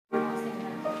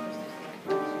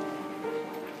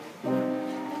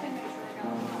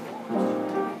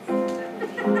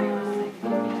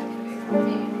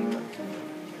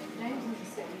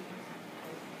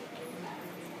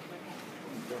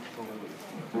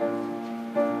Where's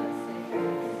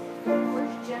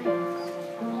Jenny?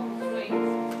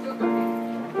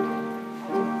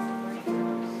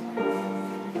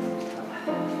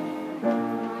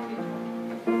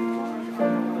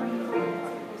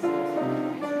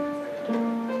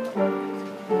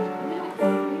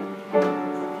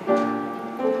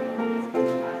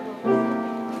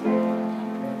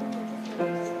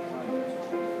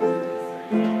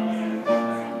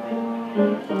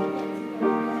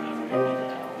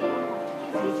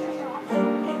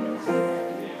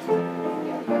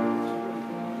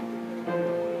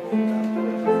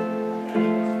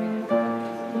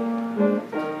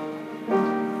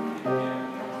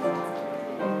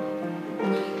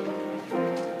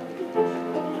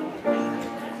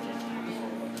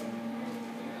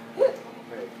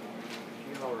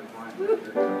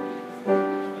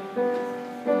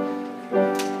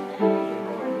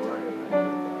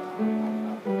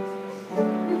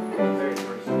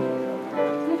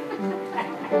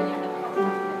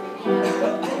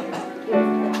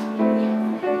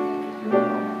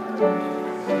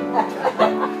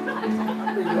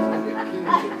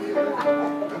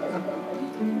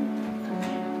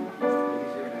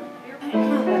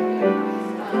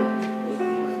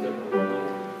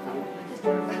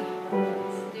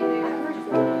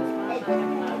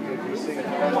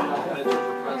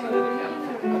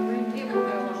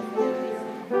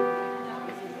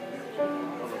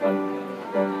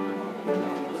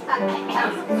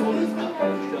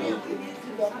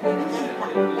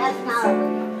 That's not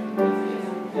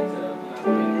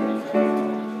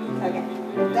okay.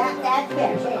 That's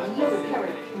it. You were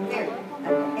covered. Very.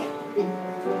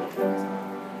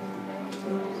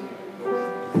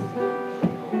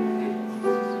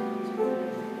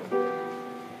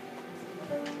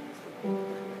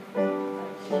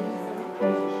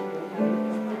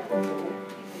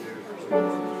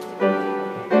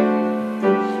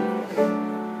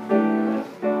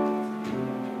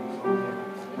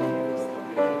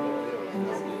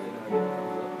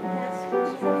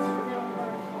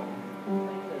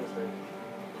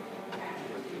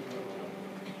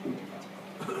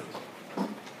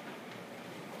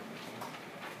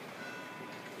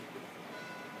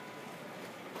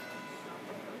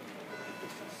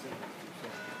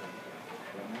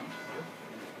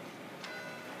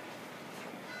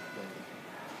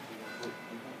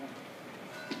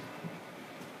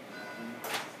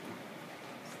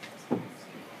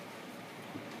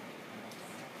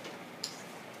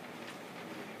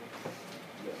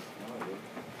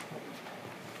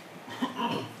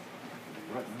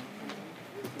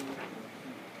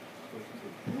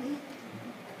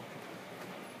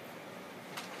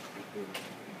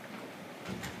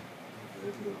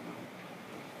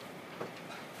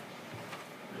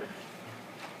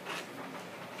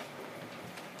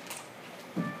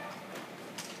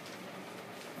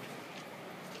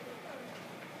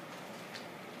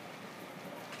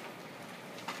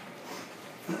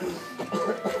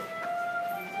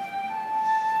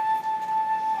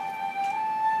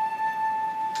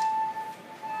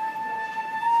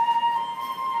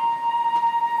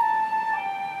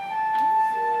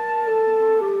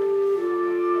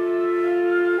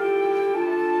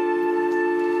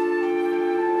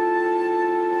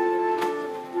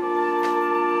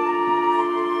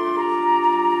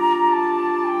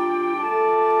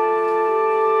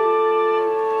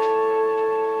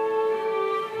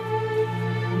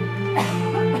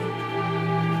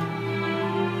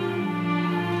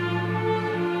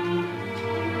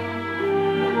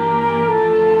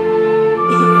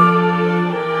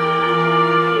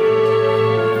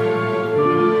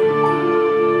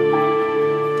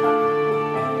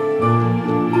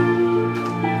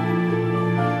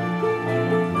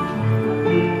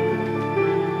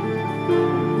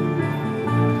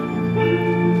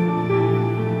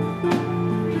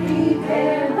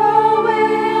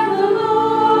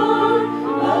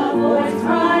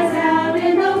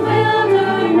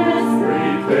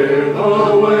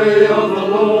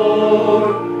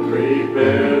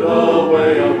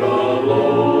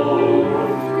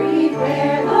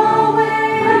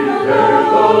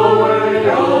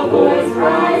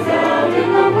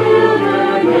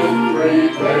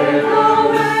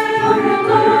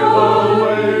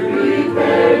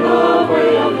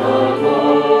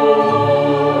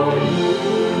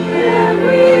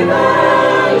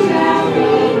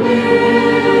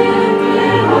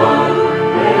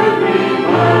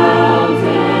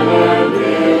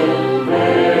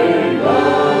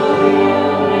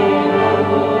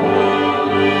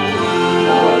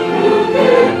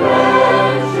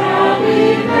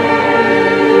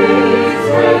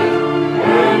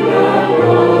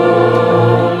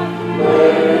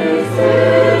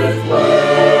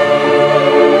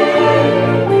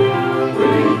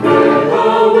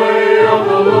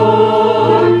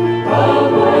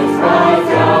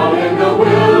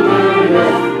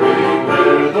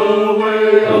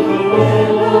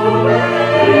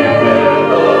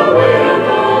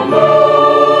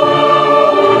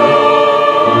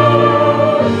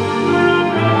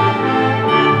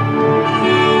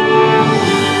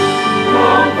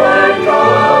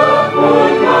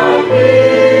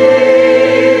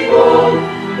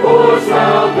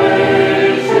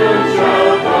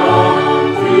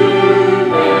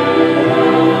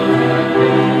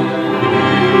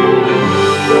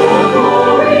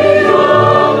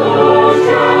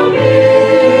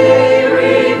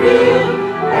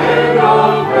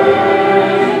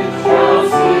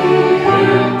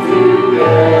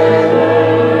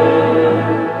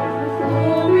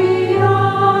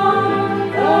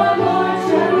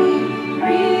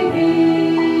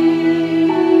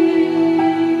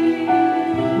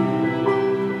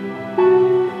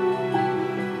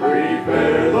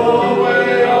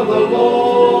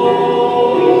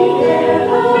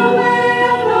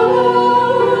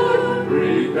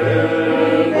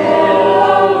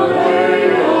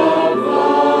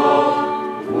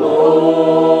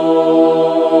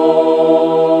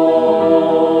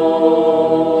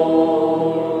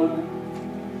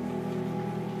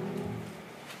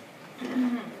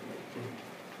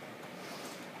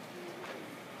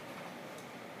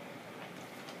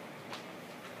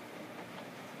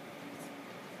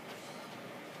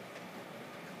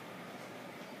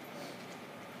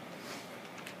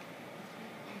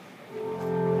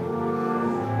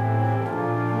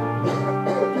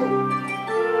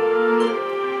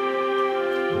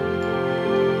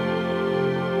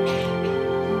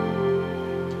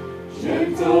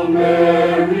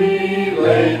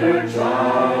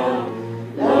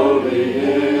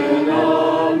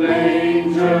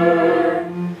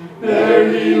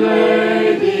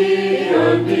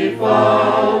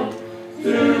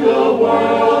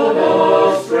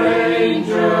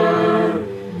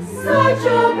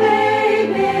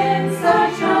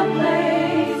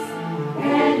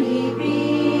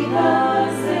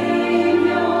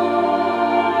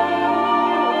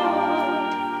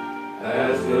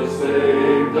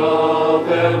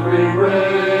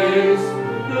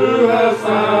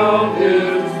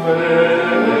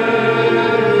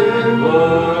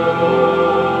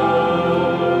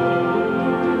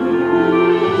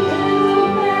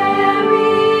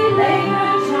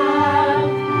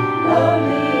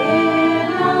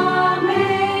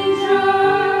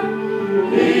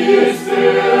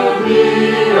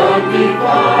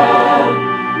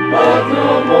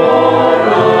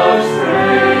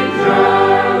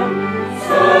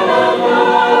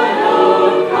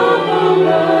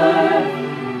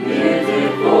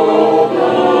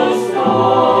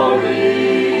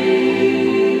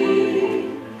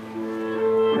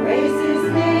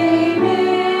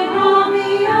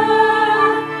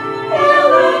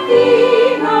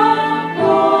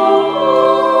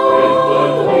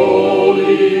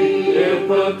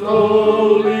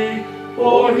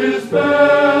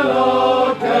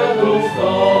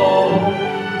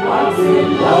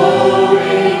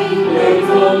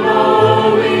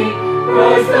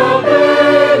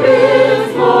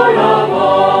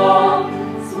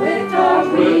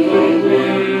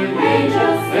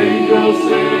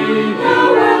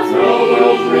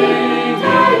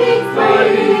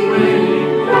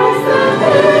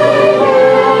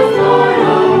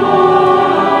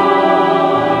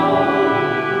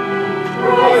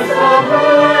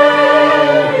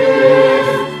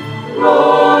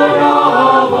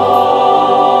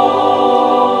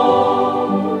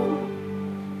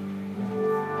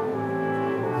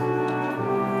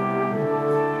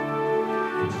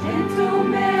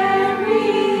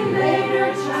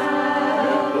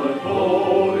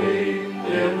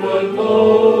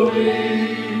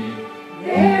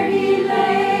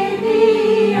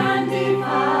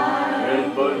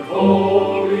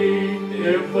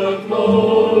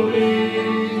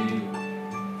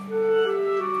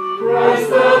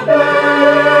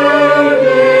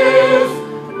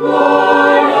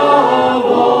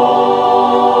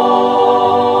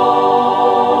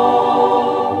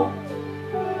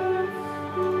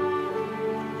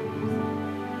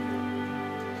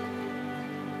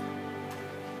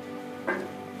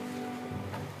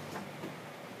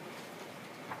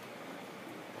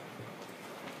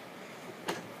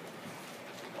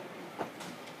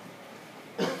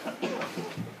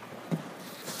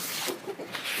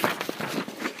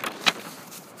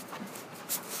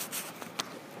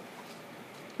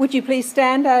 Would you please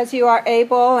stand as you are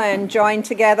able and join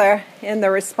together in the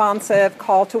responsive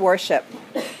call to worship?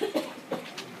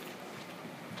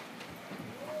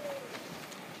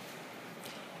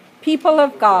 People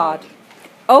of God,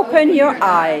 open your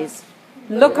eyes,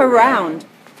 look around.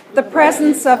 The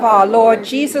presence of our Lord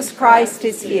Jesus Christ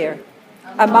is here,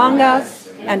 among us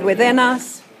and within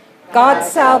us. God's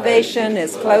salvation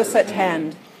is close at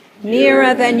hand,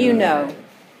 nearer than you know.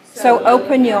 So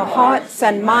open your hearts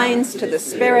and minds to the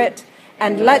Spirit,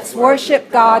 and let's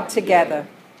worship God together.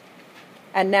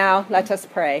 And now let us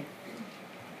pray.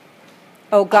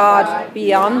 O God,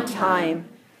 beyond time,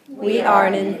 we are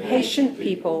an impatient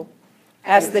people.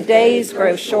 As the days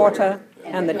grow shorter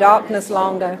and the darkness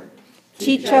longer,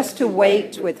 teach us to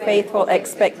wait with faithful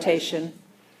expectation.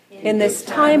 In this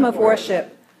time of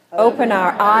worship, open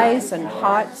our eyes and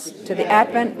hearts to the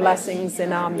Advent blessings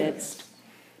in our midst.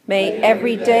 May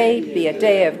every day be a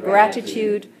day of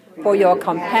gratitude for your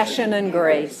compassion and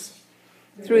grace.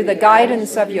 Through the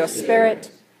guidance of your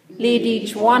Spirit, lead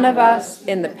each one of us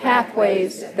in the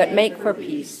pathways that make for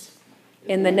peace.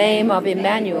 In the name of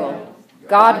Emmanuel,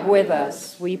 God with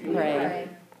us, we pray.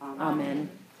 Amen.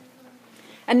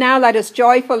 And now let us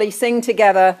joyfully sing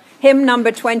together hymn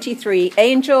number 23,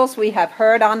 Angels We Have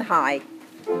Heard on High.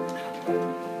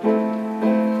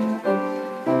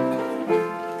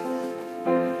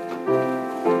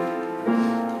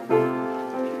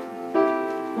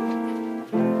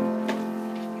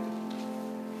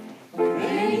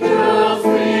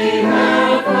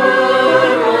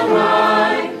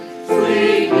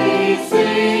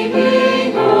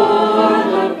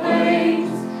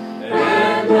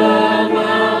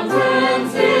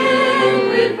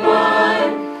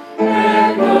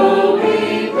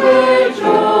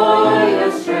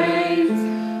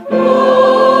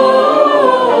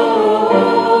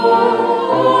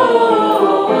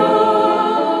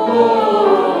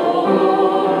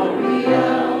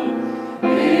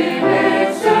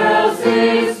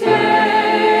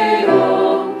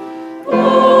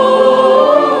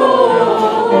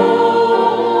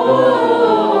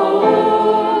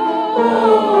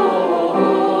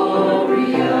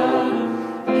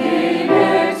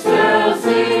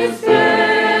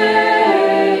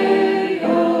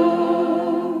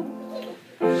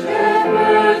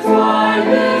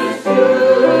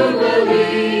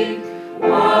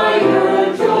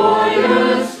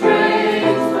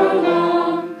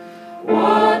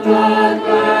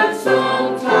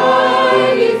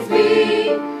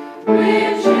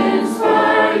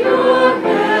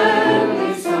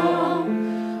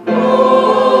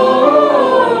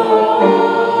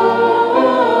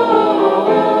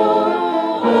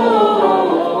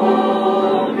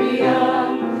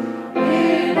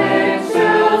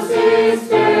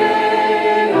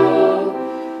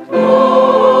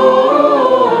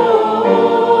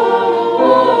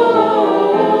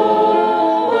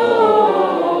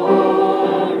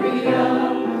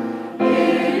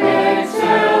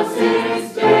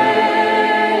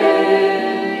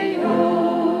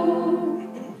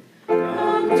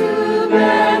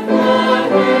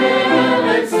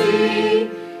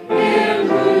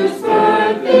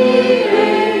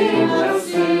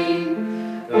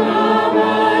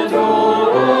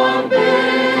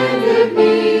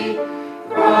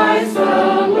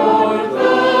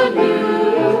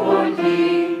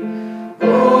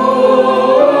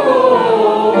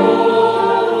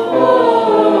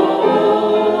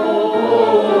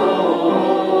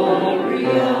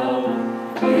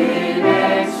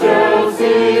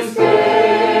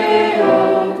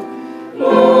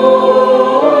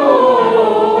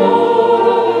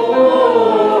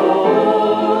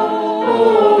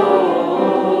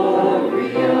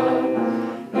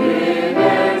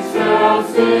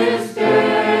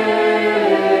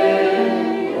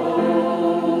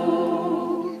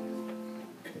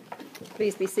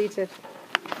 Please be seated.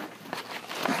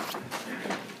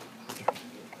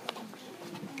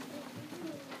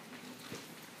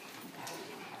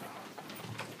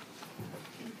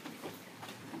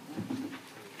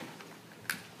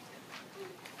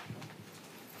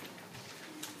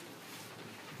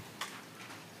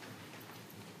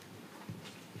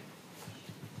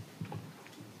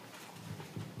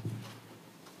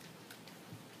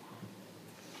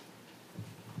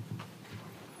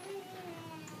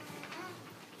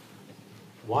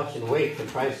 Watch and wait for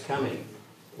Christ's coming,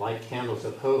 light candles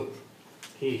of hope,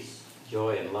 peace,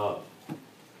 joy, and love,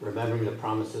 remembering the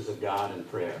promises of God in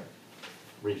prayer.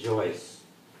 Rejoice,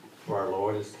 for our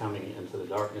Lord is coming into the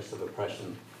darkness of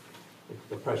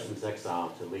oppression's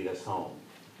exile to lead us home,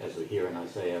 as we hear in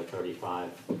Isaiah 35,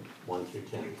 1 through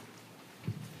 10.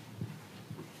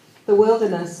 The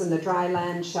wilderness and the dry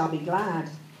land shall be glad.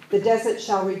 The desert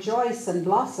shall rejoice and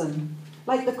blossom.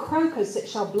 Like the crocus it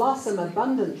shall blossom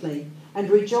abundantly, and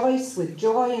rejoice with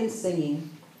joy and singing.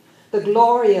 The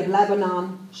glory of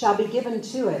Lebanon shall be given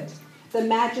to it, the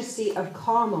majesty of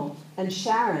Carmel and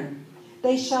Sharon.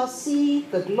 They shall see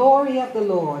the glory of the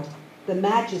Lord, the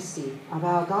majesty of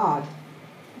our God.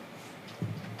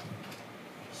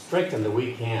 Strengthen the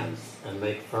weak hands and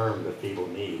make firm the feeble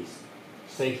knees.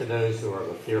 Say to those who are of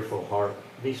a fearful heart,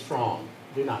 be strong,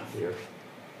 do not fear.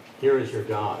 Here is your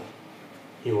God.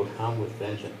 He will come with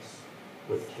vengeance,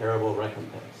 with terrible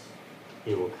recompense.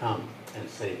 He will come and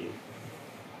save you.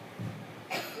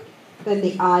 Then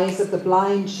the eyes of the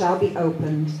blind shall be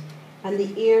opened, and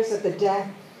the ears of the deaf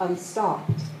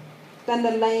unstopped. Then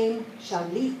the lame shall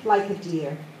leap like a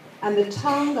deer, and the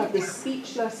tongue of the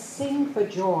speechless sing for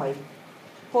joy.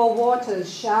 For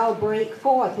waters shall break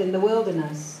forth in the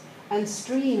wilderness, and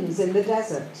streams in the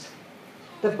desert.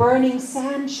 The burning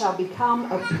sand shall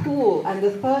become a pool, and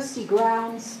the thirsty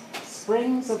grounds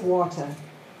springs of water.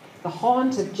 The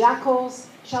haunt of jackals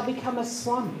shall become a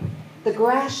swamp. The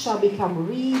grass shall become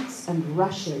reeds and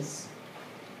rushes.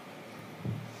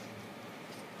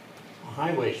 A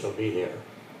highway shall be there,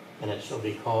 and it shall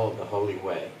be called the Holy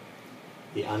Way.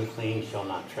 The unclean shall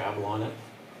not travel on it,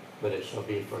 but it shall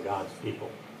be for God's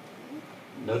people.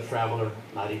 No traveler,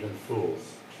 not even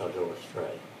fools, shall go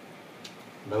astray.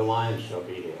 No lion shall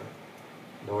be there,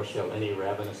 nor shall any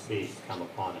ravenous beast come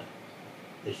upon it.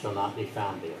 They shall not be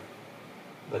found there.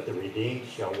 But the redeemed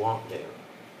shall walk there,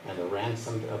 and the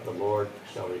ransomed of the Lord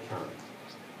shall return,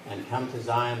 and come to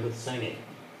Zion with singing.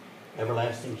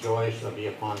 Everlasting joy shall be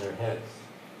upon their heads.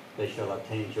 They shall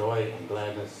obtain joy and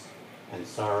gladness, and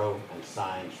sorrow and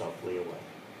sighing shall flee away.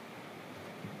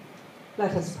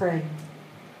 Let us pray.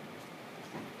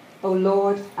 O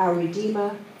Lord, our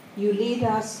Redeemer, you lead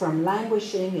us from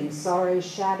languishing in sorrow's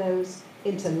shadows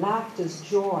into laughter's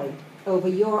joy over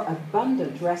your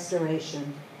abundant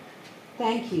restoration.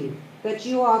 Thank you that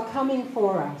you are coming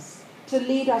for us to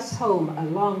lead us home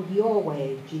along your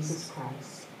way, Jesus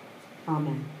Christ.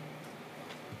 Amen.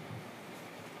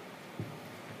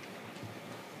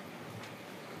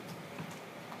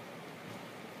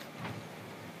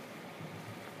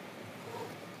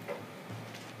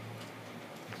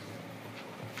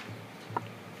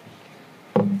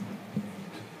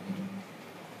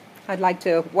 I'd like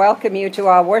to welcome you to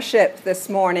our worship this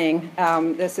morning.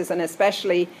 This is an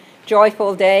especially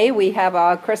joyful day. We have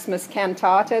our Christmas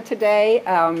cantata today.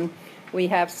 We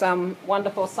have some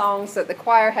wonderful songs that the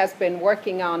choir has been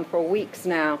working on for weeks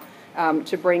now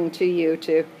to bring to you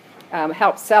to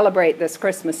help celebrate this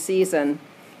Christmas season.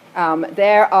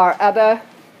 There are other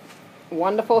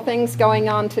wonderful things going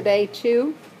on today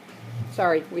too.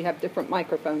 Sorry, we have different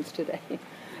microphones today.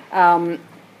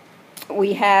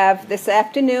 We have this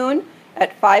afternoon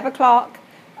at 5 o'clock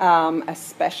a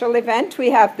special event. We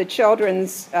have the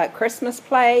children's Christmas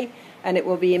play, and it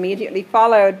will be immediately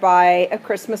followed by a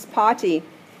Christmas party.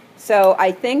 So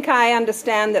I think I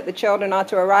understand that the children are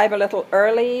to arrive a little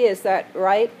early. Is that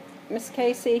right, Miss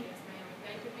Casey? Yes, ma'am.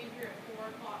 They could be here at 4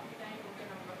 o'clock today. We're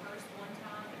going to rehearse one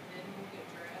time, and then we'll get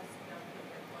dressed. They'll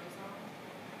put their clothes on.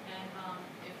 And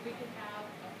if we could have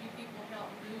a few people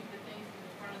help move the things to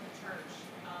the front of the church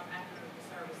after the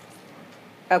service this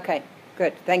morning. Okay,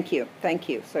 good. Thank you. Thank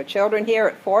you. So children here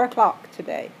at 4 o'clock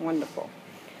today. Wonderful.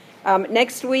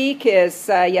 Next week is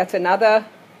yet another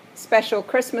special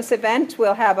Christmas event.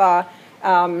 We'll have our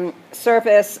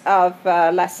service of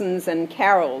lessons and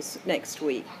carols next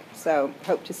week. So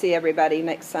hope to see everybody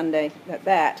next Sunday at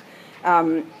that.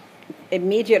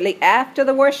 Immediately after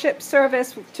the worship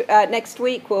service next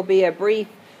week will be a brief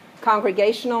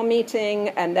congregational meeting,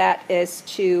 and that is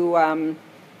to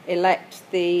elect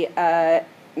the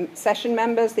session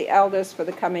members, the elders for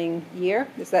the coming year.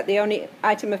 Is that the only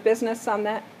item of business on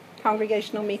that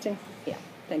congregational meeting? Yeah,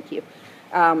 thank you.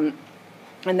 And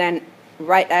then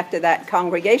right after that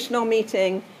congregational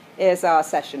meeting is our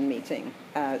session meeting.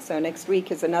 So next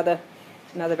week is another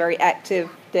very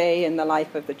active day in the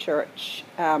life of the church.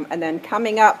 And then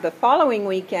coming up the following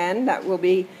weekend, that will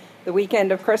be the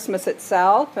weekend of Christmas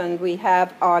itself, and we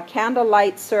have our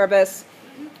candlelight service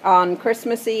on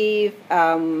Christmas Eve.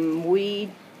 We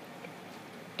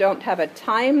don't have a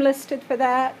time listed for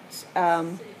that.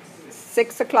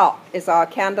 6 o'clock is our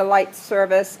candlelight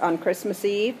service on Christmas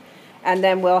Eve. And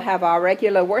then we'll have our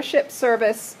regular worship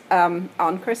service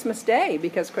on Christmas Day,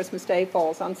 because Christmas Day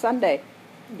falls on Sunday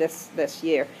this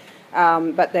year.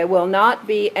 But there will not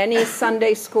be any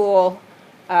Sunday school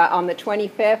on the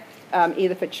 25th,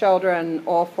 either for children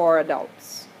or for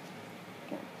adults.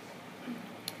 Okay.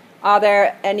 Are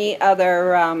there any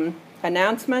other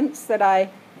announcements that I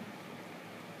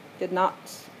did not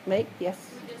make? Yes?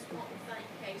 We just want to thank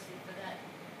Casey for that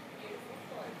beautiful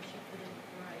float she put in the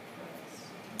parade for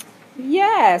us.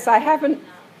 Yes, I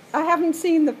haven't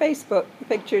seen the Facebook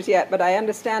pictures yet, but I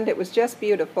understand it was just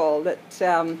beautiful. That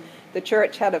the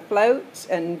church had a float,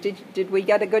 and did we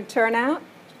get a good turnout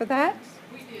for that?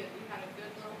 We did. We had a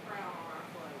good little crowd on our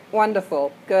float.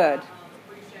 Wonderful. Good. I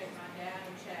appreciate my dad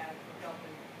and Chad for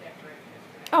helping decorate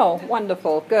yesterday. Oh,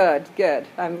 wonderful. Good, good.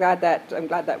 I'm glad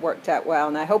that worked out well,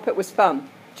 and I hope it was fun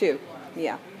too.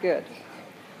 Yeah, good.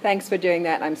 Thanks for doing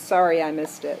that. I'm sorry I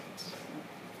missed it.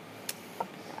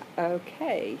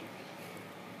 Okay.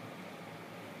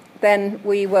 Then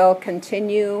we will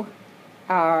continue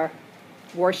our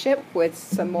worship with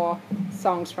some more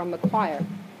songs from the choir.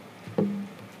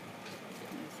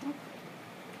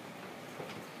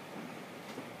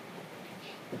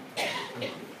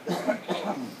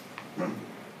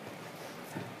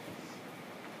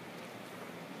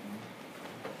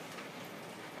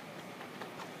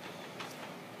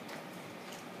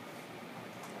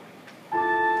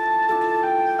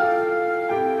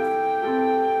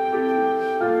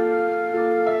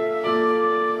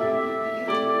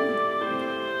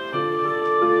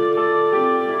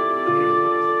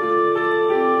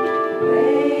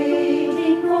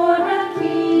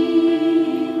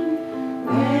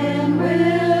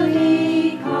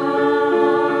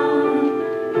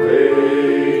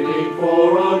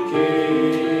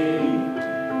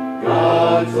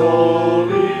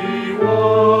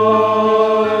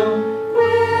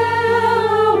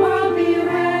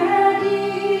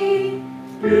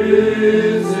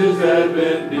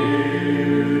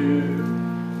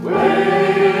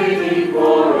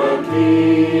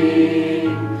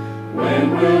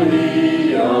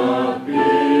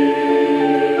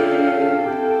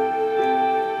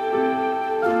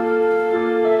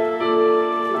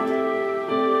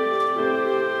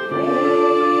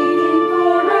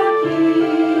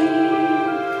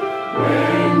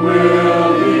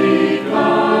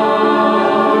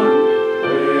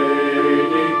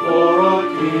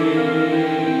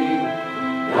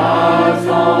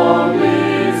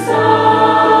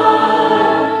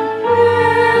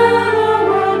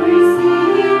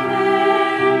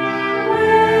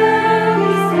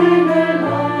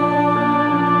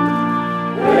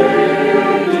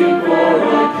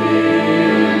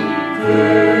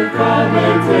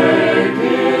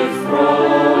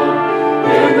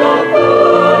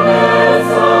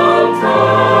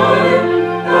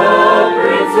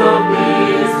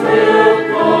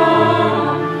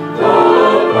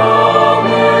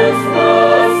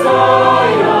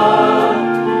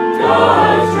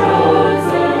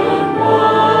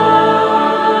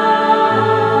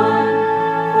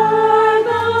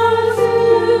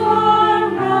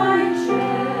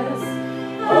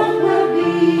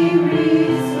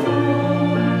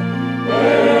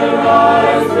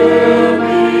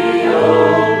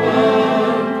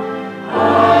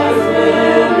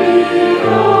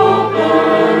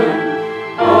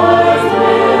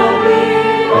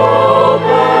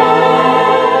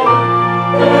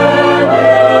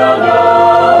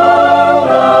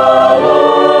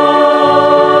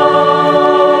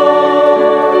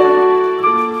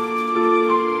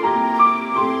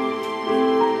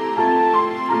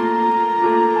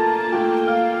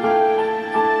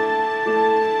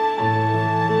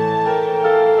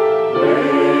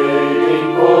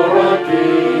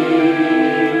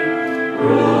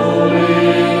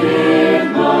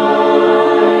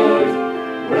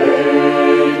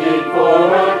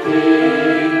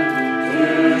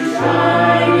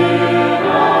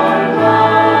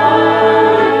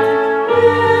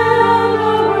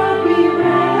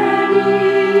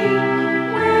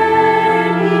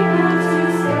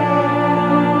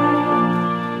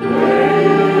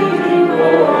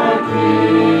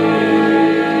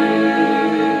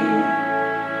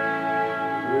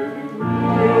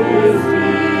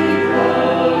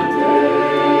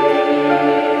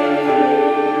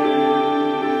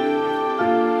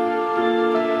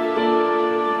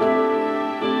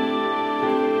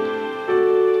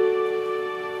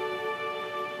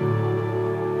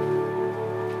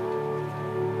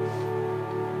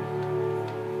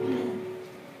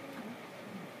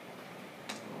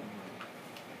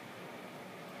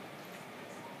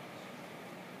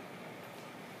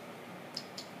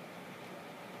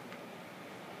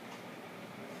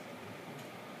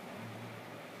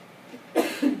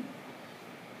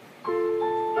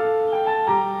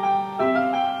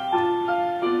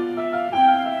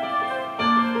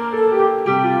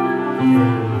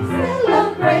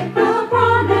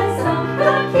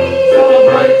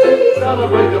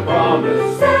 Celebrate the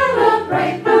promise.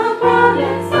 Celebrate the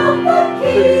promise of the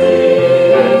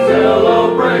King. And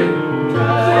celebrate.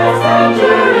 Cast out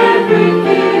your every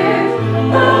fear.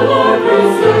 The Lord will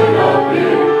soon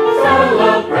appear.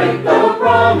 Celebrate the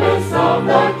promise of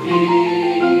the King.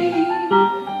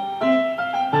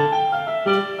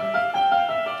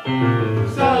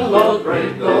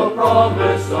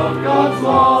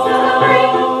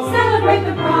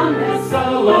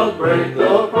 Celebrate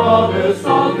the promise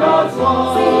of God's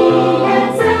love. Sing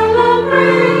and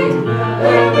celebrate,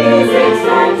 let music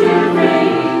start to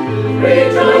ring.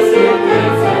 Rejoice, give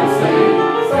thanks and sing.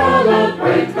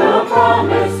 Celebrate the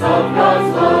promise of God's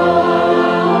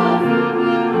love.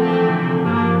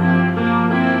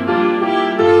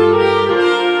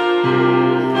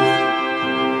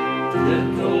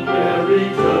 Little Mary,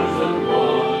 chosen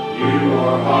one, you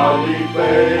are highly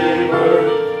favored.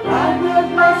 God will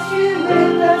bless you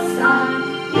with the Son.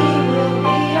 He will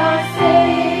be our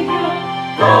Savior.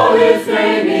 Call His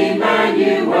name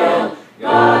Emmanuel.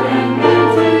 God and man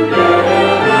together.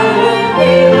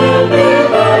 He will be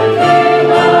the King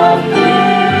of Kings.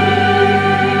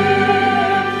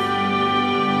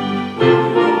 He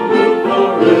will rule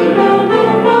forever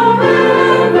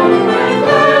and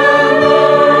ever.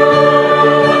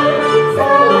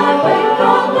 Celebrate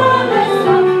the promise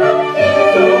of the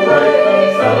King.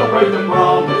 Celebrate the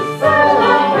promise.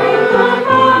 Celebrate the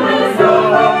promise of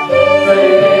the King.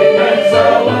 Sing and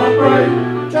celebrate.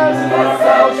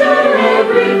 Capture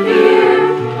every fear.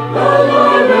 The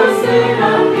Lord will soon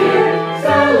appear.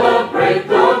 Celebrate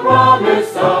the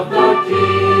promise of the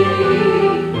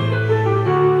King.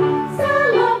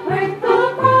 Celebrate the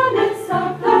promise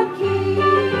of the King.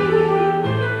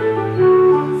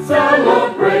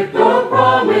 Celebrate the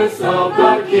promise of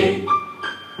the King.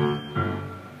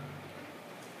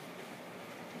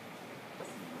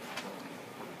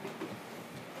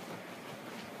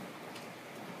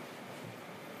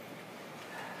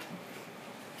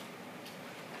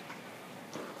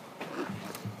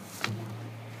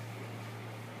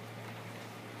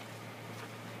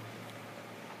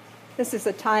 This is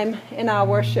a time in our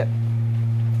worship.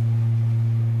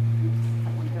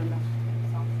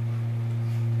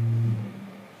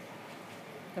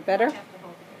 Better? Is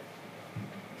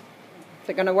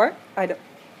it going to work? I don't.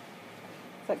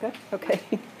 Is that good? Okay.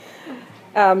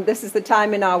 This is the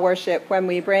time in our worship when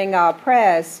we bring our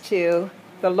prayers to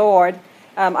the Lord.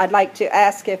 I'd like to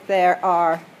ask if there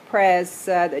are prayers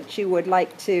that you would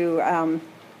like to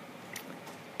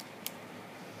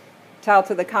tell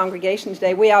to the congregation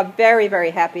today. We are very,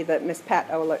 very happy that Miss Pat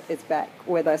Oler is back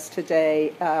with us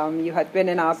today. You have been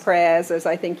in our prayers, as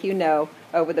I think you know,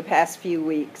 over the past few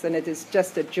weeks, and it is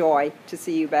just a joy to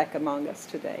see you back among us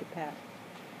today, Pat.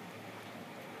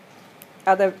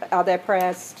 Are there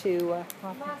prayers to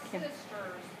My sister's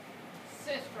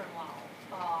sister-in-law,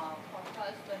 her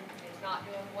husband is not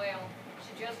doing well.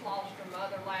 She just lost her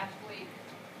mother last week,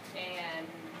 and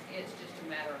it's just a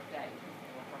matter of days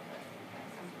before her husband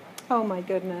passes away. Oh my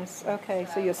goodness. Okay,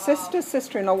 so your So,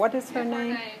 sister-in-law, what is her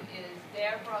name? Her name is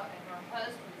Deborah, and her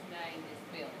husband's name is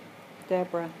Billy.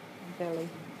 Deborah and Billy.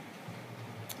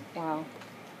 Wow.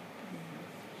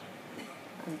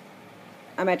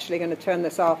 I'm actually going to turn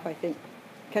this off, I think.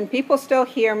 Can people still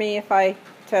hear me if I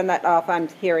turn that off? I'm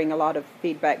hearing a lot of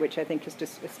feedback, which I think is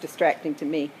distracting to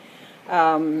me.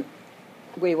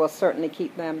 We will certainly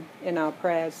keep them in our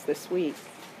prayers this week.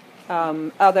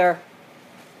 Other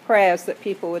prayers that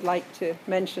people would like to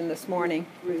mention this morning?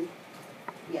 Ruth.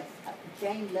 Yes.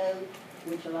 Jane Lowe,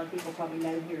 which a lot of people probably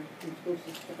know here in school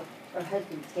system. Her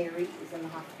husband Terry is in the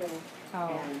hospital. Oh.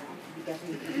 And you guys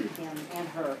need to keep him and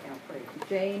her in our prayers.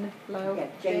 Jane Lowe? Yeah,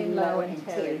 Jane Lowe and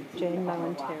Terry. Jane Lowe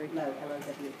and Terry. Lowe,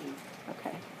 L-O-W-E.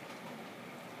 Okay.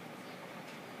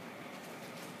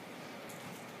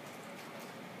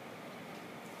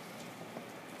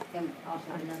 And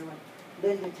also another one.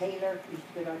 Linda Taylor used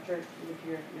to go to our church. Live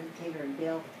here. Linda Taylor and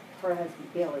Bill. Her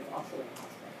husband Bill is also in the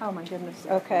hospital. Oh my goodness.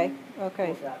 Okay.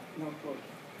 Okay. North Georgia.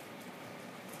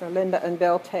 So Linda and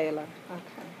Bill Taylor.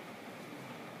 Okay.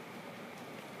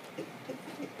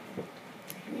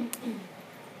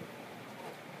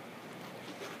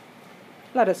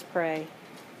 Let us pray.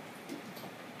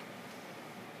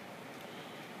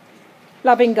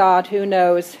 Loving God, who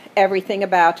knows everything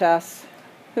about us,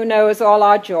 who knows all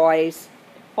our joys,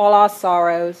 all our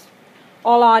sorrows,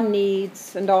 all our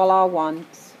needs, and all our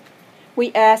wants,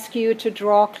 we ask you to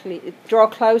draw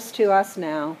close to us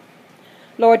now.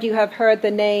 Lord, you have heard the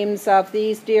names of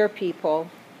these dear people.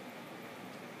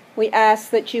 We ask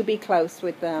that you be close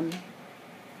with them.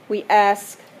 We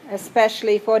ask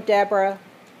especially for Deborah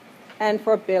and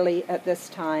for Billy at this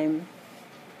time.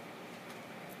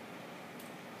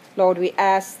 Lord, we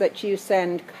ask that you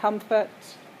send comfort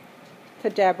to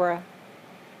Deborah.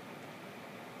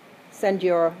 Send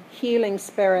your healing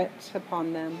spirit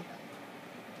upon them.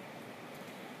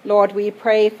 Lord, we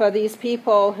pray for these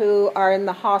people who are in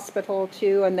the hospital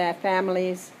too and their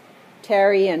families,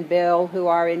 Terry and Bill, who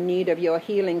are in need of your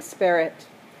healing spirit,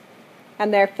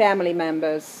 and their family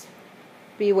members.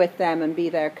 Be with them and be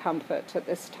their comfort at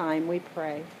this time, we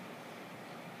pray.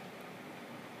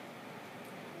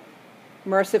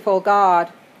 Merciful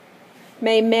God,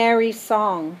 may Mary's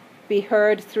song be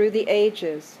heard through the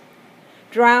ages,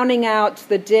 drowning out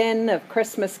the din of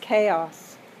Christmas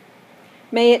chaos.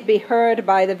 May it be heard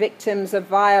by the victims of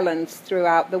violence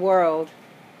throughout the world.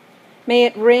 May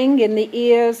it ring in the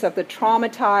ears of the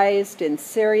traumatized in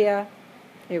Syria,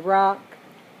 Iraq,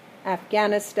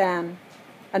 Afghanistan,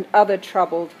 and other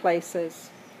troubled places.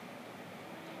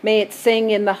 May it sing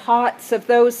in the hearts of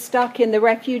those stuck in the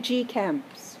refugee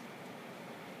camps.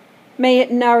 May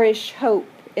it nourish hope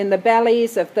in the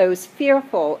bellies of those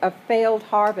fearful of failed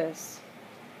harvests.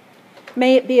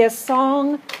 May it be a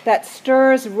song that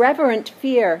stirs reverent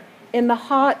fear in the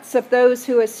hearts of those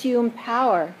who assume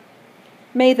power.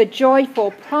 May the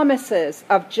joyful promises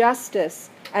of justice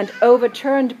and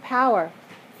overturned power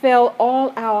fill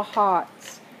all our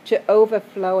hearts to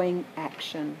overflowing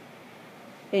action.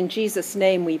 In Jesus'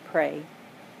 name we pray.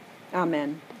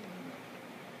 Amen.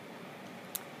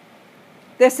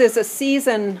 This is a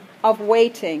season of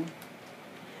waiting.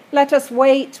 Let us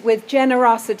wait with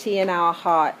generosity in our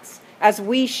hearts as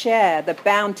we share the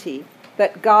bounty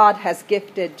that God has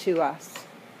gifted to us.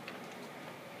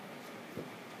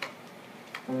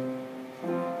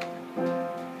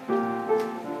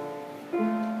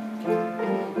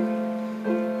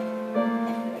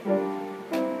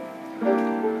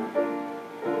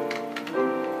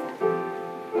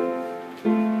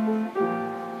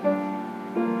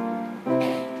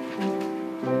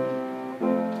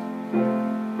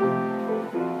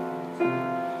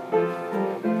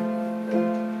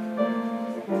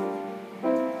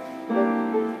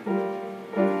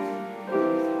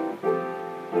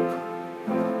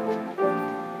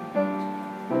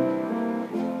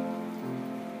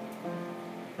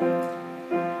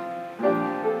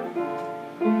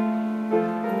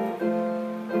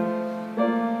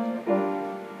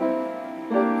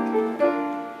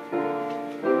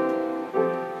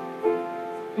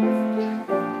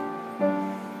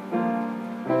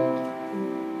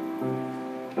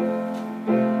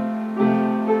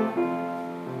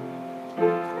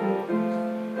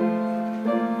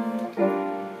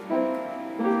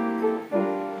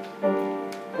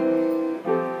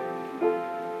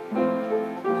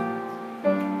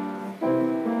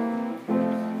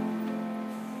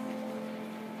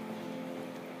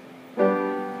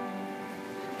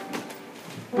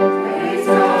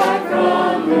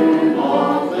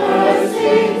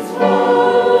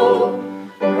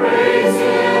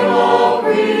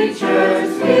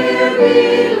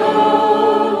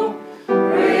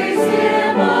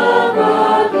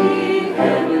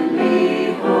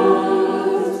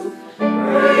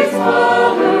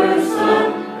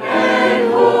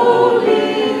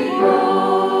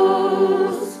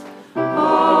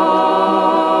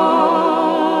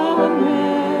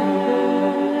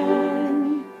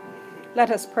 Let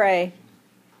us pray.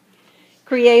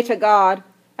 Creator God,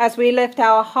 as we lift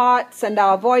our hearts and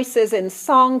our voices in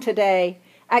song today,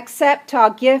 accept our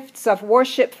gifts of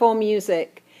worshipful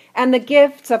music and the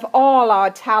gifts of all our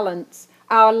talents,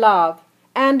 our love,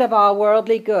 and of our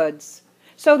worldly goods,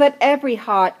 so that every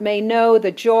heart may know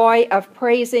the joy of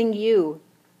praising you.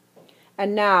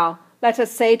 And now, let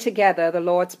us say together the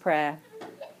Lord's Prayer.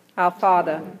 Our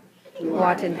Father, who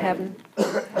art in heaven,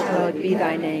 hallowed be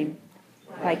thy name.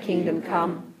 Thy kingdom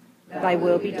come, thy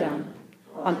will be done,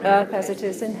 on earth as it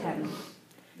is in heaven.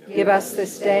 Give us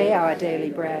this day our daily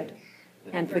bread,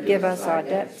 and forgive us our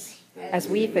debts, as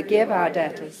we forgive our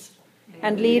debtors.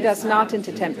 And lead us not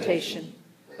into temptation,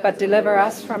 but deliver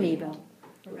us from evil.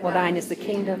 For thine is the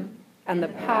kingdom, and the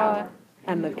power,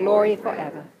 and the glory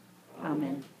forever.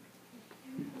 Amen.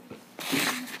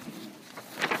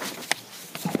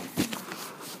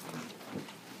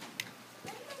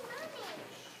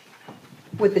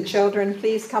 Would the children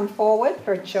please come forward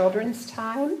for children's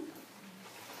time?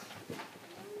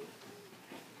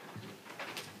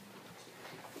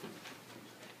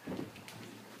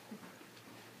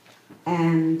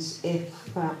 And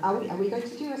if, are we going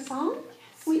to do a song?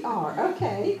 Yes. We are.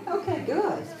 Okay,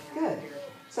 good.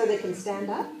 So they can stand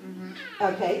up? Mm-hmm.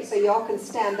 Okay, so y'all can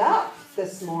stand up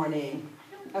this morning.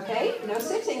 Okay, no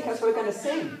sitting because we're going to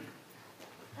sing.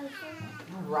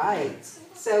 All right.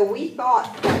 So we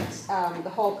thought that the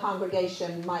whole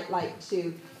congregation might like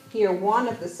to hear one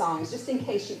of the songs, just in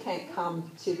case you can't come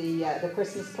to the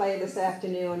Christmas play this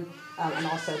afternoon, and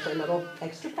also for a little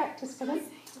extra practice for them.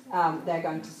 They're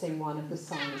going to sing one of the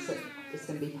songs that is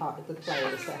going to be part of the play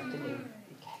this afternoon.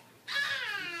 Okay.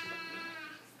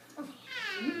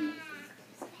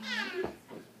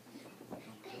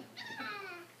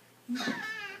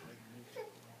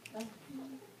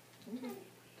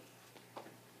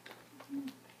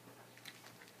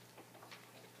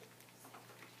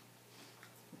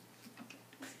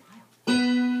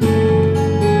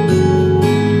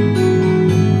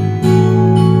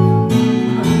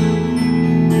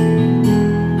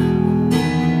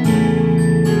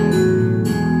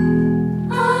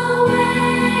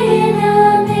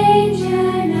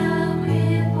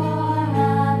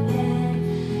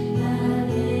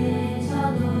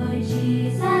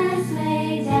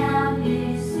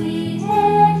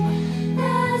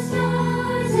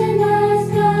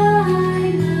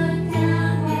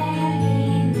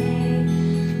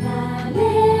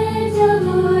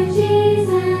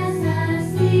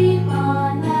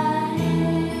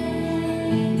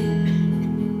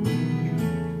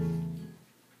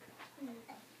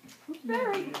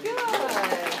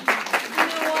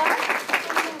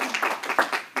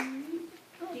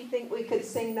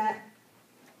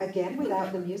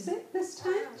 without the music this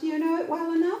time? Do you know it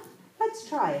well enough? Let's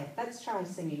try it. Let's try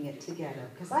singing it together,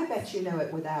 because I bet you know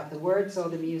it without the words or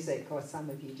the music, or some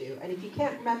of you do. And if you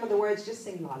can't remember the words, just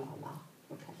sing la la la.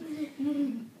 Okay.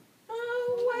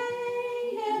 Away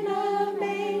in a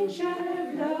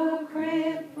manger, no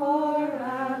crib for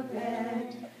a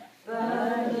bed,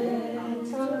 the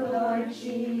little Lord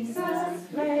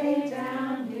Jesus laid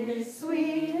down his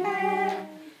sweet head.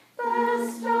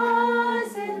 The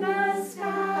stars in the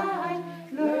sky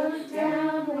looked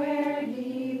down where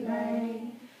he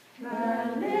lay.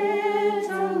 The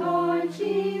little Lord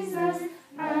Jesus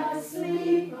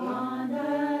asleep on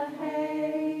the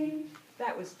hay.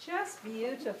 That was just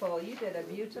beautiful. You did a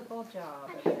beautiful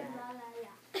job of that.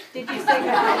 Did you sing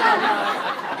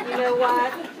it? You know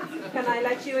what? Can I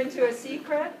let you into a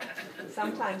secret?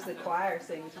 Sometimes the choir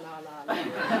sings la la la.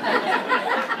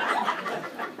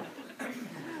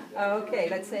 Okay,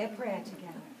 let's say a prayer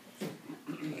together.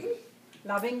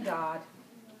 Loving God.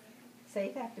 Say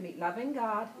it after me. Loving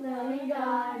God. Loving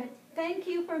God, Thank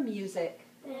you for music.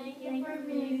 thank you for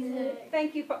music.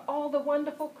 Thank you for all the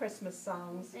wonderful Christmas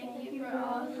songs. Thank you for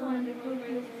all the wonderful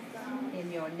Christmas songs.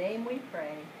 In your name we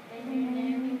pray. In your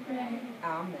name we pray.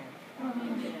 Amen.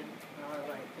 Amen. All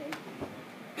right, thank you.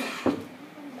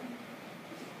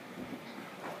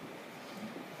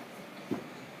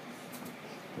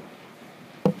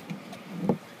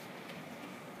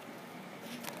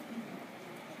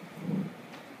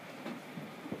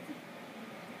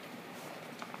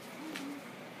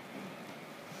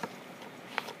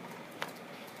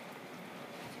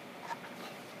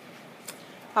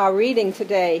 Our reading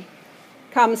today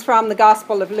comes from the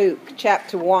Gospel of Luke,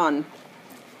 chapter 1.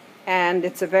 And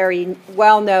it's a very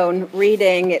well-known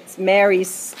reading. It's Mary's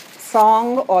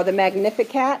song, or the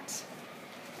Magnificat.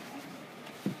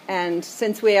 And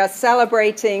since we are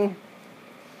celebrating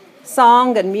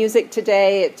song and music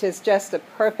today, it is just a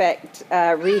perfect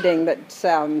reading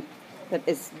that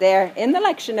is there in the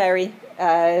lectionary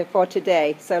for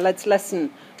today. So let's listen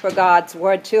for God's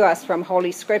word to us from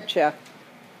Holy Scripture.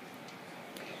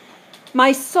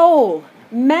 My soul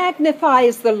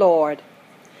magnifies the Lord,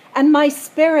 and my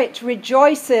spirit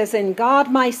rejoices in God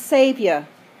my Savior,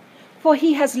 for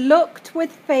he has looked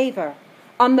with favor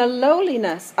on the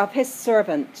lowliness of his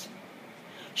servant.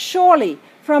 Surely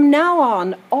from now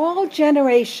on all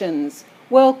generations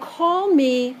will call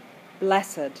me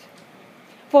blessed.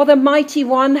 For the Mighty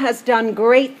One has done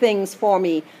great things for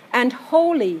me, and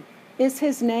holy is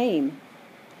his name.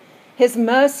 His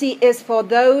mercy is for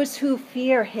those who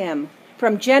fear him,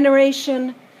 from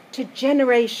generation to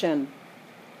generation.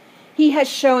 He has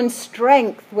shown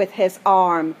strength with his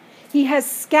arm. He has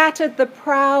scattered the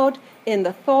proud in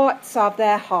the thoughts of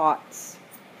their hearts.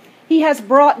 He has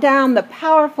brought down the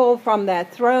powerful from their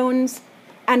thrones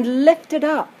and lifted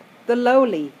up the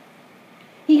lowly.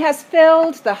 He has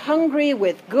filled the hungry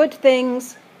with good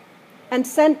things and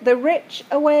sent the rich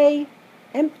away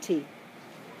empty.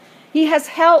 He has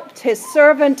helped his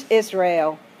servant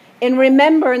Israel in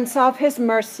remembrance of his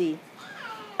mercy,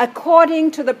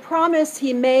 according to the promise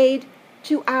he made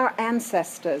to our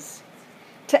ancestors,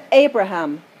 to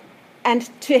Abraham and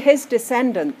to his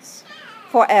descendants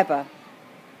forever.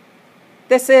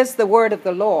 This is the word of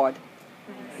the Lord.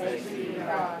 Thanks be to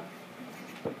God.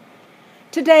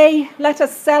 Today, let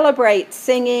us celebrate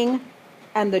singing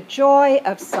and the joy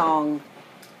of song.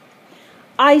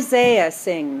 Isaiah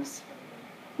sings.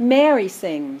 Mary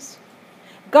sings.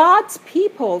 God's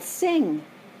people sing.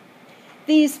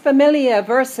 These familiar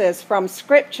verses from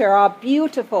Scripture are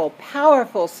beautiful,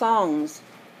 powerful songs.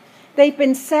 They've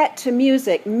been set to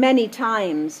music many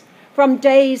times, from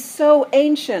days so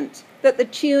ancient that the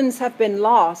tunes have been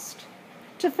lost,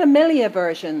 to familiar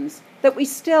versions that we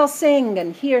still sing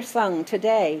and hear sung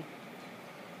today.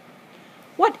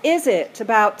 What is it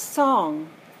about song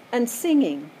and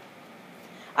singing?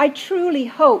 I truly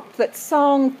hope that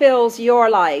song fills your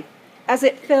life as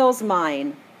it fills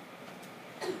mine.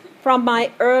 From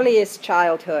my earliest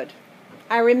childhood,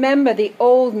 I remember the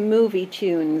old movie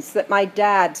tunes that my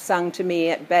dad sung to me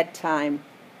at bedtime.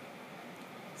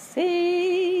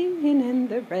 Singing in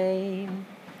the rain,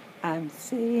 I'm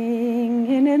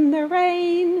singing in the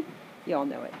rain. You all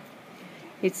know it.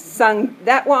 He sung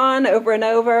that one over and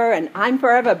over, and I'm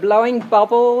forever blowing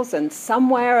bubbles and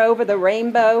somewhere over the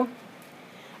rainbow.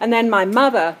 And then my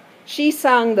mother, she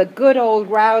sung the good old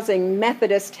rousing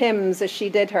Methodist hymns as she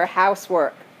did her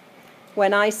housework.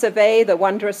 When I survey the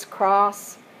wondrous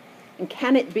cross, and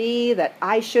can it be that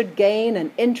I should gain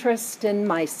an interest in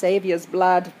my Savior's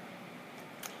blood?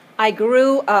 I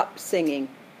grew up singing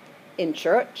in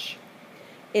church,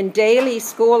 in daily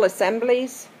school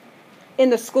assemblies, in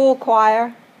the school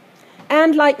choir,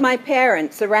 and like my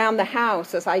parents around the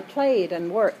house as I played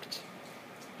and worked.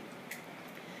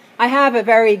 I have a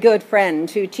very good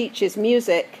friend who teaches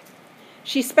music.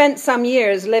 She spent some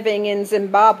years living in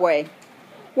Zimbabwe,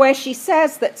 where she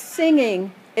says that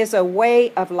singing is a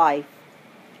way of life.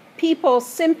 People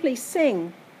simply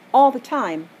sing all the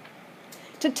time.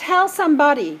 To tell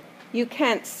somebody you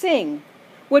can't sing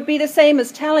would be the same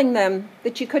as telling them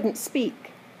that you couldn't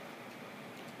speak.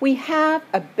 We have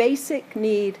a basic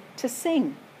need to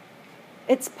sing.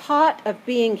 It's part of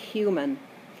being human,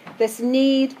 this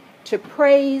need to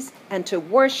praise and to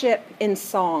worship in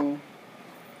song.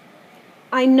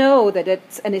 I know that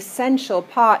it's an essential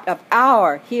part of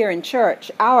here in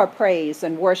church, our praise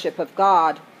and worship of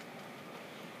God.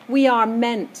 We are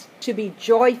meant to be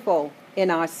joyful in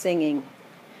our singing.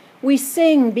 We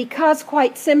sing because,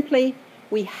 quite simply,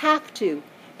 we have to,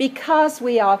 because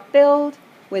we are filled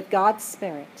with God's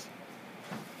Spirit.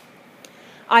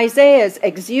 Isaiah's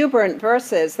exuberant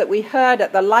verses that we heard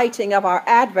at the lighting of our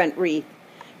Advent wreath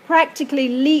practically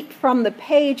leap from the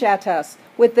page at us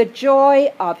with the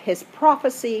joy of his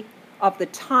prophecy of the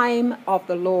time of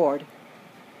the Lord.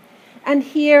 And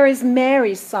here is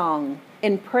Mary's song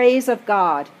in praise of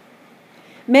God.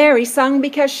 Mary sung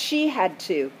because she had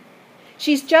to.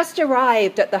 She's just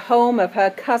arrived at the home of her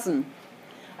cousin.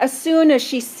 As soon as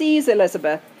she sees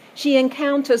Elizabeth, she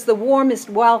encounters the warmest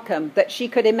welcome that she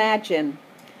could imagine.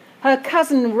 Her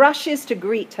cousin rushes to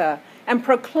greet her and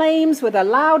proclaims with a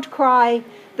loud cry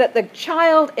that the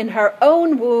child in her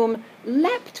own womb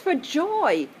leapt for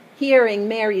joy, hearing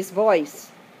Mary's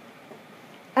voice.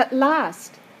 At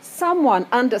last, someone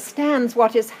understands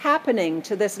what is happening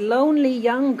to this lonely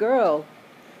young girl.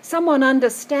 Someone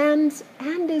understands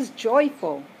and is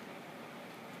joyful.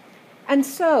 And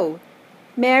so,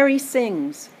 Mary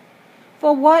sings.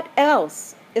 For what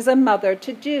else is a mother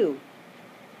to do?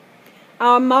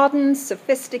 Our modern,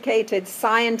 sophisticated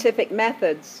scientific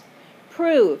methods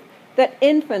prove that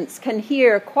infants can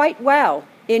hear quite well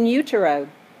in utero.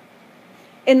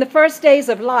 In the first days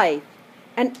of life,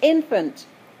 an infant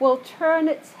will turn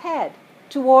its head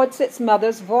towards its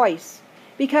mother's voice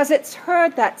because it's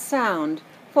heard that sound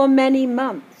for many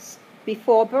months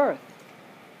before birth.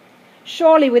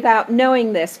 Surely without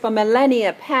knowing this, for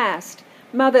millennia past,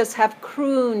 mothers have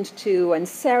crooned to and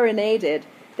serenaded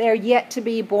their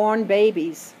yet-to-be-born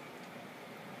babies.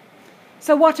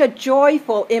 So what a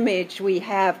joyful image we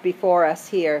have before us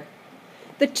here.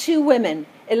 The two women,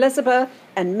 Elizabeth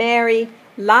and Mary,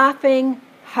 laughing,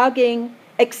 hugging,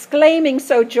 exclaiming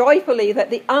so joyfully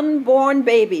that the unborn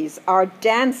babies are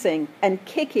dancing and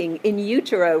kicking in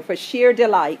utero for sheer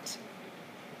delight.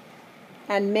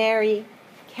 And Mary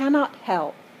cannot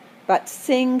help but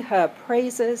sing her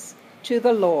praises to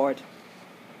the Lord.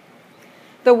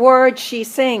 The words she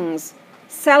sings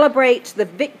celebrate the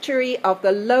victory of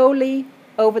the lowly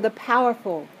over the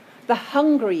powerful, the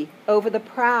hungry over the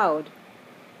proud.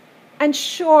 And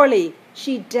surely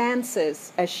she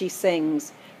dances as she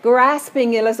sings,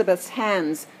 grasping Elizabeth's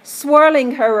hands,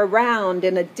 swirling her around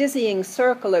in a dizzying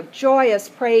circle of joyous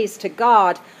praise to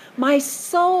God. My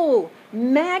soul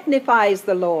magnifies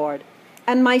the Lord,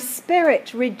 and my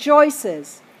spirit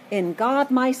rejoices in God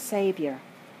my Savior.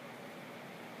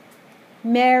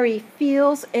 Mary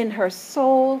feels in her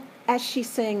soul as she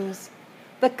sings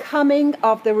the coming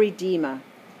of the Redeemer,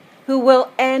 who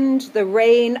will end the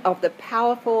reign of the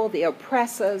powerful, the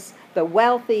oppressors, the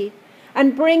wealthy,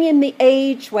 and bring in the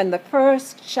age when the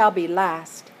first shall be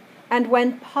last, and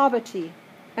when poverty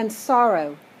and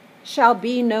sorrow shall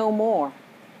be no more.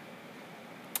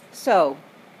 So,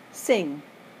 sing,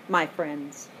 my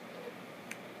friends.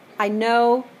 I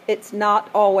know it's not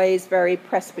always very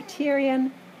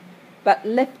Presbyterian, but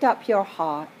lift up your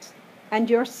heart and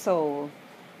your soul,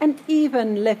 and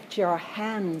even lift your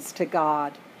hands to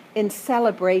God in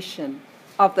celebration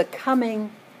of the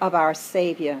coming of our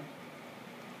Savior.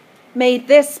 May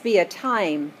this be a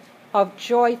time of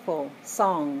joyful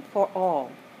song for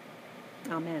all.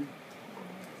 Amen.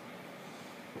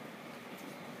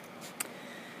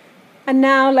 And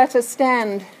now let us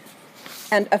stand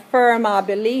and affirm our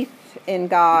belief in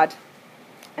God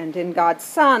and in God's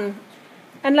Son.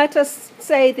 And let us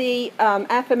say the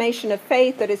affirmation of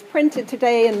faith that is printed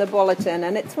today in the bulletin,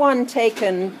 and it's one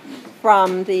taken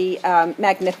from the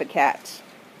Magnificat.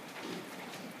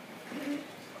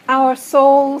 Our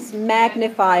souls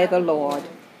magnify the Lord,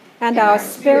 and our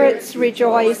spirits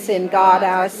rejoice in God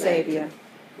our Savior,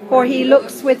 for he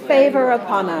looks with favor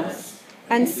upon us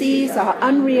and sees our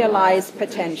unrealized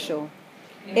potential.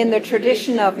 In the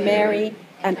tradition of Mary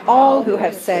and all who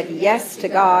have said yes to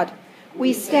God,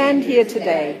 we stand here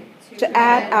today to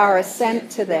add our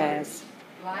assent to theirs.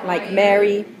 Like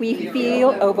Mary, we feel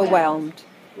overwhelmed.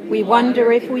 We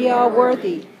wonder if we are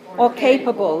worthy or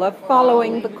capable of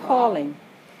following the calling.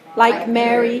 Like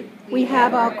Mary, we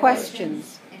have our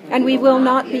questions, and we will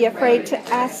not be afraid to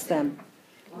ask them.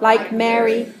 Like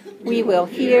Mary, we will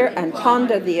hear and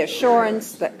ponder the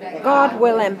assurance that God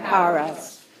will empower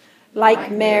us.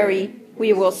 Like Mary,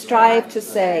 we will strive to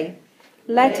say,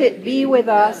 "Let it be with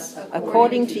us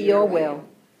according to your will."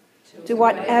 To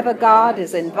whatever God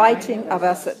is inviting of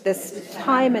us at this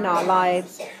time in our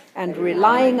lives, and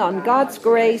relying on God's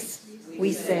grace,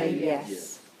 we say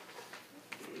yes.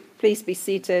 Please be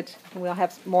seated. We'll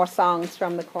have more songs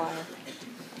from the choir.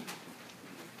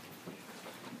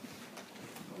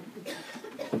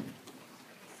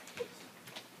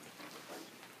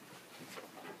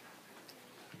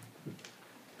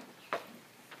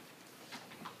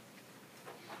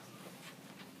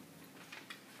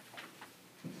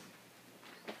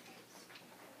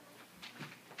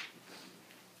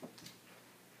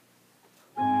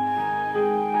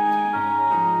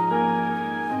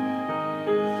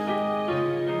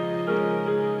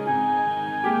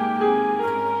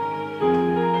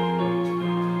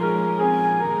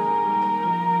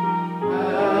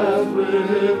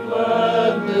 With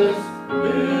gladness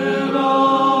in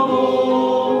our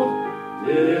own,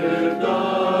 if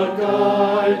the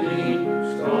guiding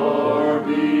star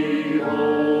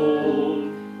behold.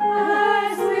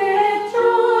 As with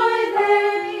joy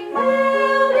they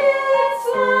hailed its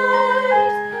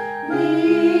light,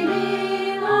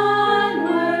 leading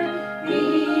onward,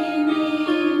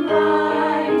 beaming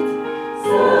bright.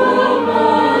 So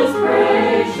most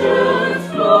gracious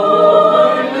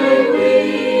Lord, may we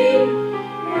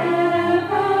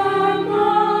evermore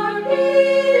be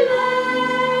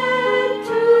led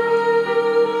to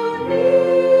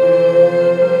Thee.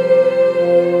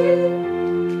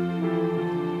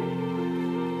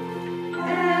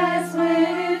 As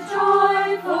with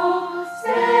joyful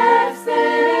steps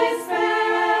they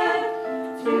sped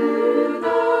to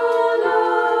the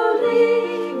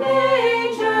lowly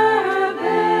manger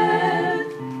bed,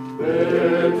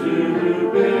 There to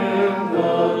bend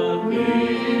the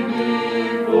knee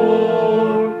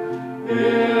before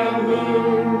Him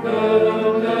whom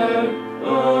heaven and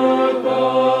earth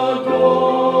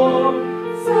adore.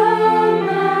 so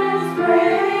most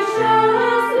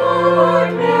gracious Lord,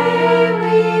 may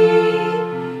we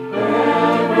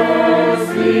Ever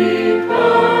seek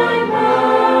Thy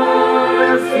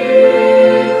mercy,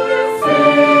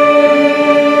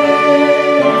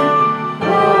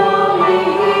 Holy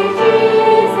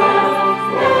Jesus,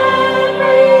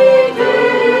 every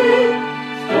day,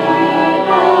 keep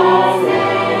us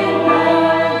in the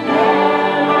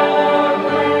narrow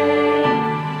way.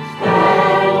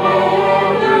 Stand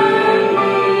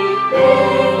underneath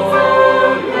things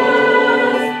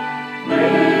unknown.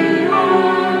 May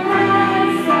our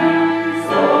ransomed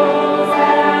souls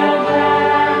at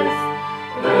last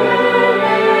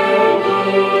bearing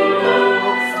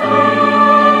eagle's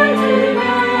star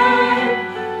tonight.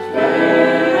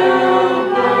 Farewell,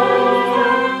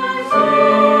 bright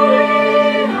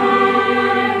soaring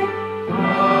high.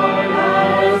 Guide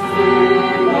us through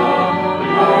the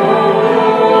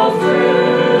world's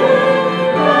true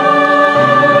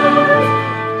light.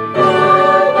 The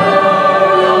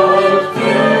world's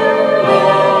true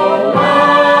light.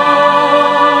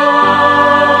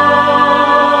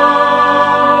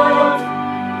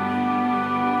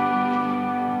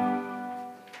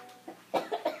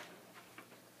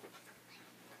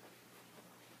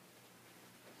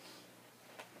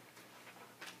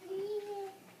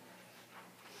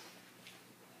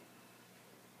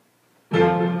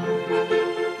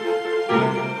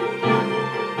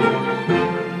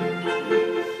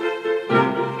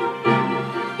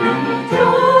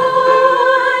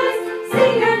 Rejoice,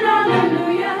 sing an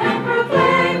hallelujah, and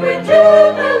proclaim with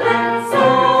jubilant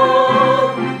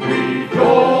song.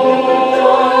 Rejoice,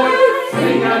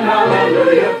 sing an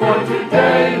hallelujah, for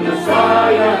today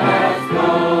Messiah has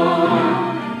come.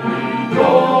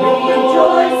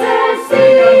 Rejoice and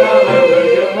Sing an sing.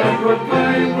 hallelujah, and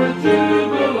proclaim with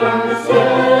jubilant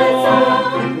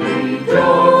song.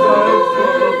 Rejoice,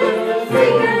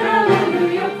 sing an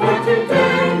hallelujah, for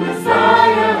today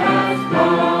Messiah has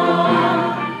come.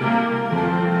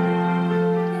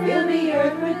 Fill the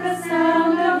earth with the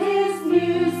sound of His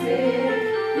music.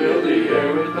 Fill the air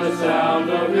with the sound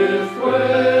of His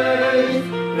praise.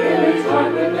 Fill His heart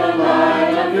with the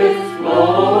light of His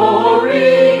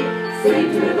glory. Sing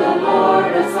to the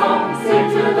Lord a song, sing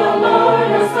to the Lord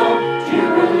a song.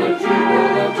 Jubilant,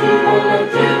 jubilant, jubilant,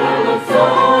 jubilant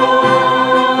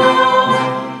song.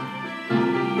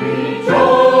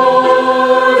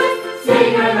 Rejoice,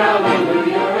 sing an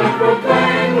hallelujah,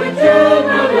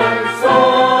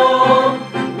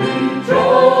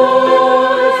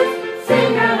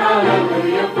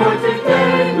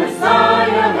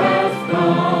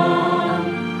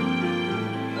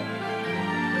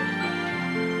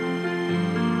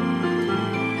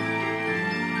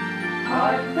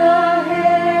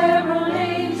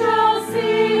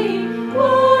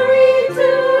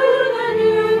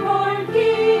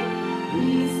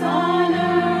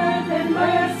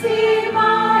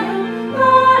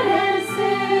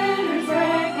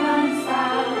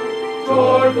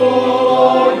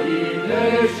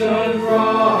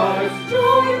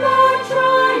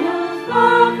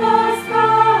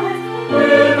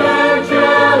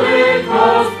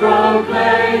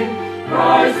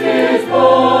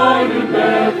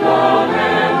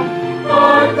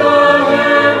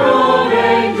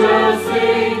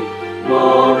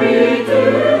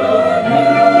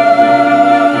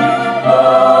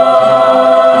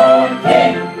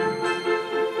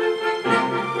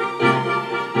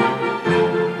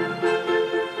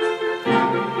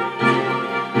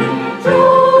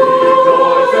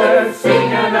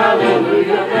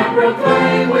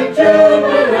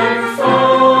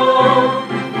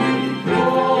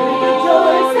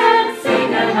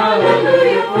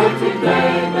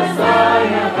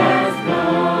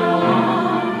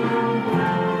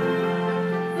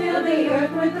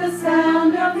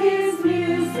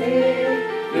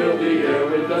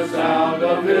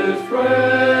 His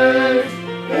praise.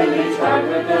 Fill each heart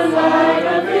with the light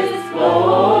of His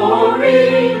glory.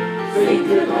 Sing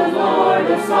to the Lord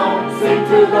a song, sing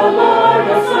to the Lord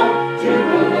a song.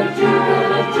 Jubilant,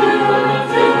 jubilant, jubilant,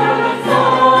 jubilant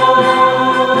song.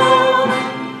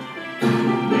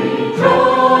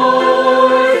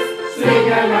 Rejoice, sing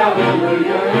an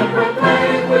hallelujah and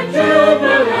proclaim with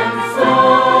jubilant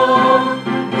song.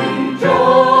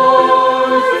 Rejoice,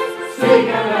 sing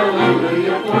an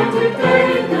hallelujah, for today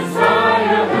the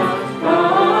Messiah has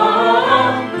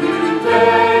come.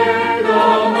 Today the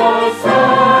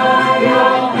Messiah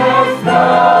has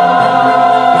come.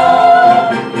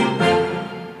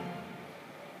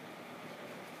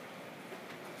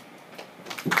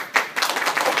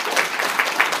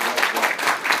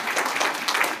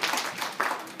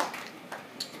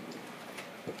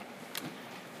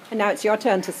 And now it's your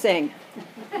turn to sing.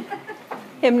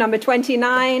 Hymn number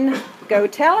 29, Go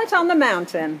Tell It on the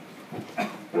Mountain.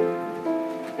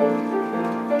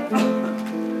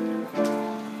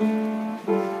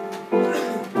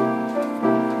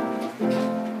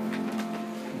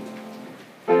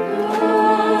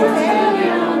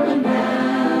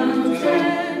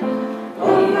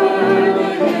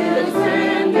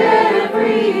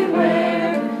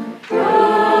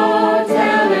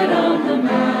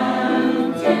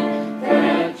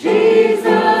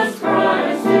 Jesus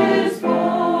Christ is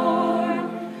born.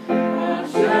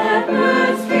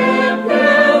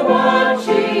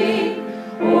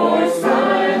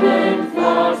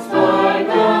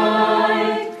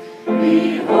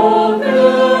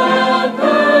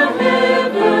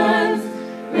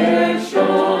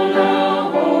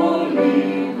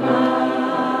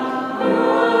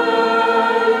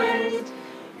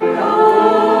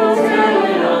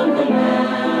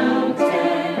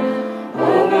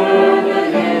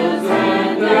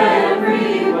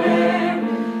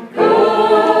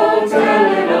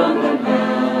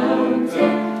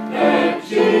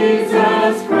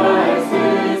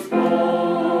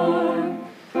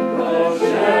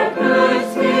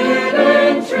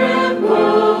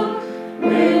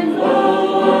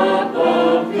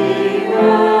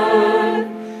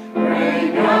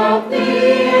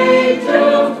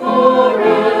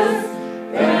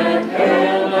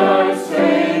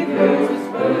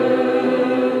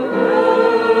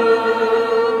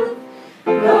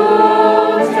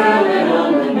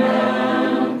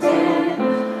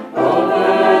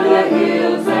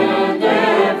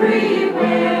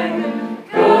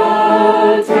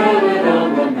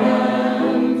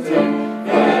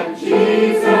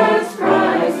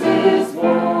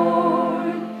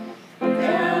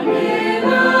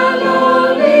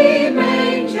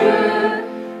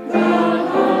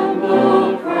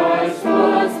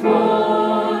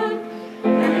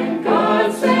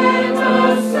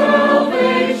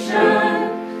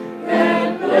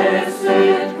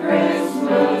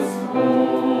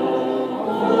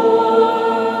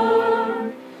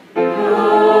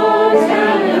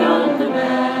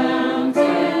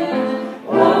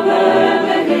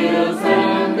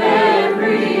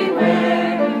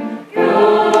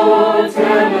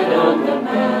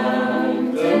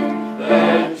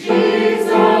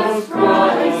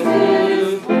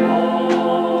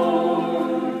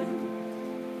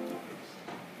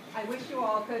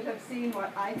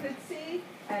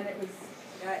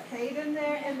 Caden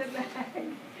there in the back.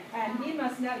 And he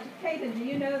must know. Caden, do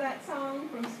you know that song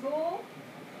from school?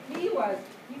 He was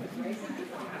racing. He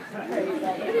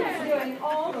was doing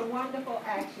all the wonderful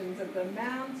actions of the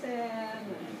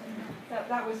mountain.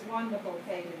 That was wonderful,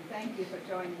 Caden. Thank you for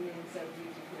joining in so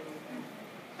beautifully.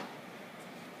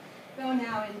 Go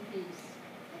now in peace.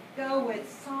 Go with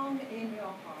song in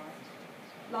your heart.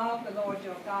 Love the Lord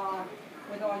your God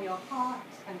with all your heart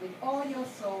and with all your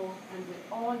soul and with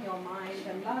all your mind,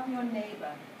 and love your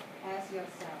neighbor as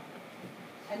yourself.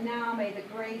 And now may the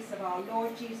grace of our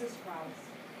Lord Jesus Christ,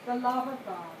 the love of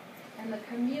God, and the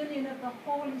communion of the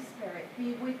Holy Spirit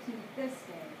be with you this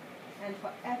day and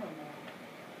forevermore.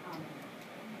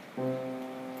 Amen.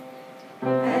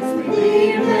 As we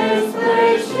leave this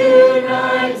place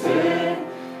united,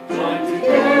 join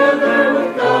together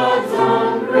with God's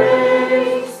own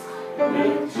grace,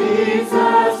 with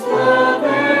Jesus' love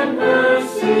and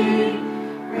mercy,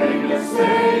 bring us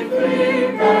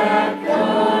safely back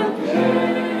again.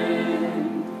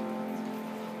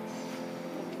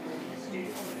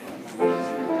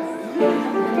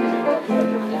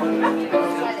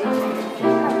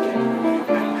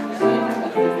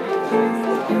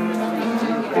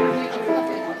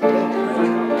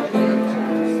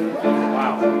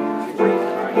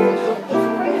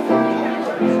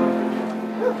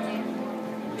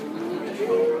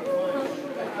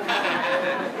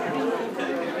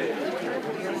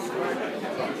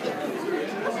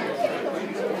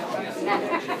 If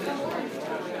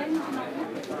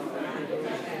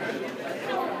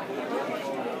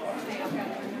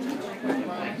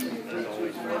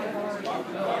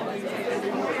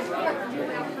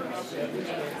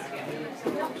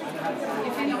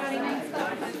anybody needs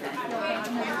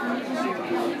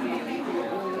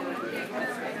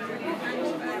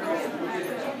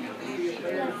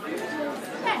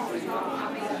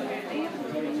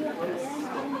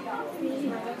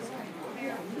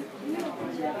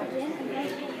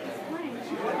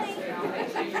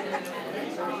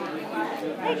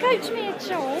Hey, Coach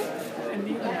Mitchell.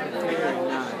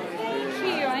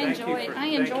 Thank you. I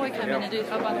enjoy coming to do.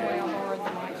 Oh, by the way, I borrowed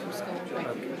the mic from school.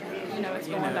 But, you know, it's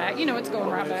going back. You know, it's going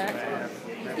right back.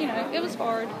 You know, it was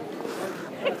hard.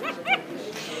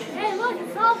 Hey, look,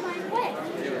 it's all my way.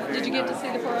 Did you get to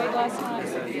see the parade last night?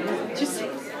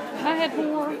 I had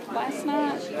more last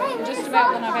night, just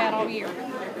about than I've had all year.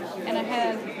 And I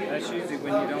had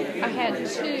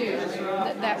two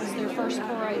that was their first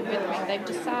parade with me. They've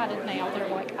decided now, they're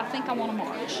like, I think I want to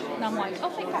march. And I'm like, oh,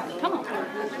 thank God, come on.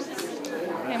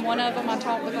 And one of them, I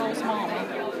taught the girl's mama.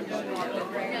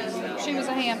 She was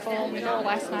a handful. The girl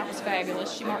last night was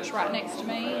fabulous. She marched right next to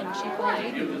me and she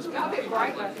played.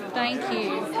 Thank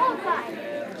you.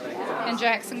 And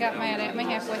Jackson got mad at me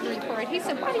halfway through the parade. He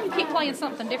said, why do you keep playing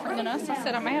something different than us? I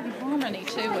said, I'm adding harmony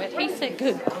to it. He said,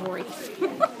 good grief.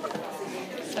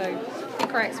 So he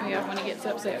cracks me up when he gets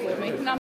upset with me. And I'm